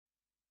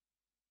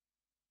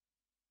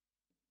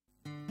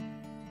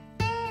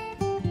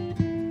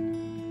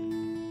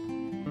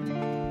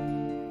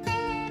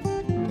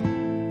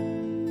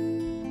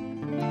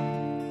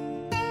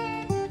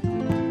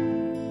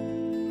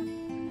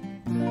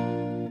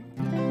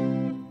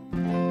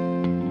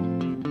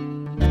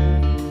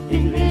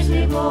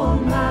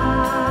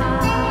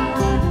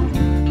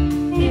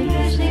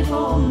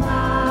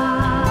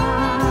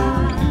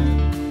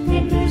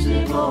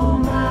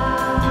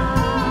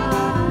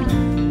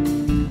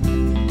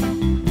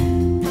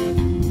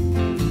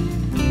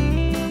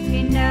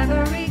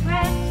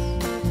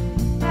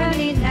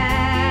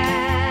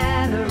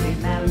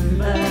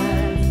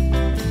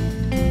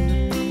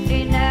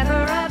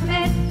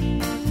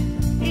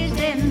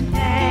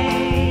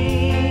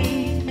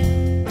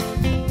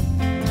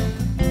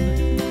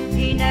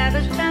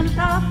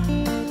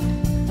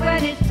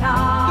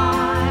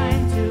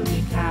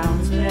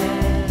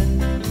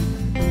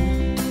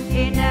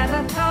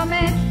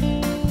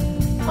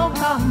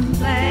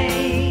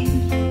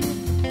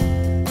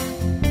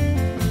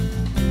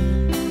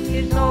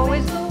He's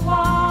always the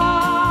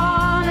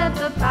one at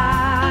the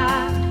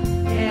back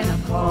in a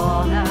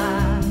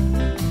corner.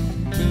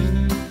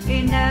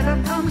 He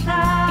never comes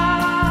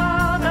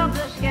out of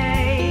the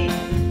skate.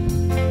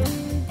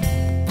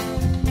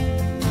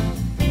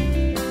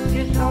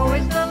 He's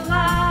always the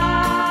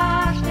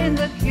last in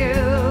the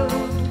queue,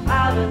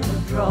 out of the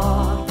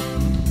draw.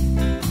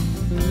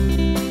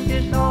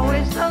 He's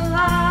always the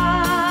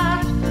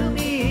last to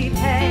be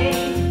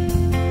paid.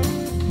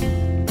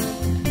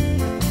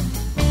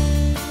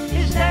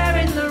 He's there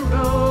in the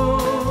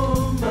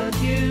room, but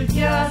you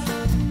just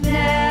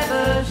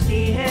never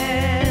see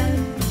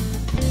him.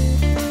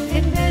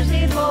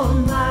 Invisible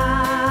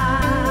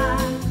man.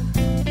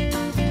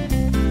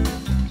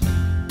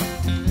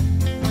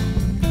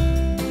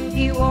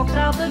 He walks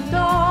out the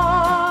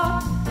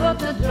door, but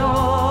the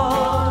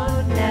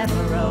door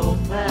never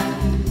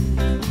opens.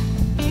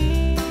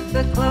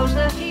 The clothes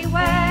that he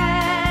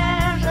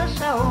wears are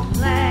so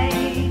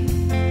plain.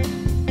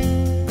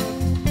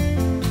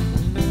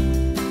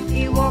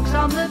 He walks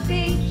on the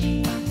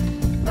beach,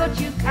 but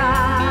you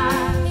can't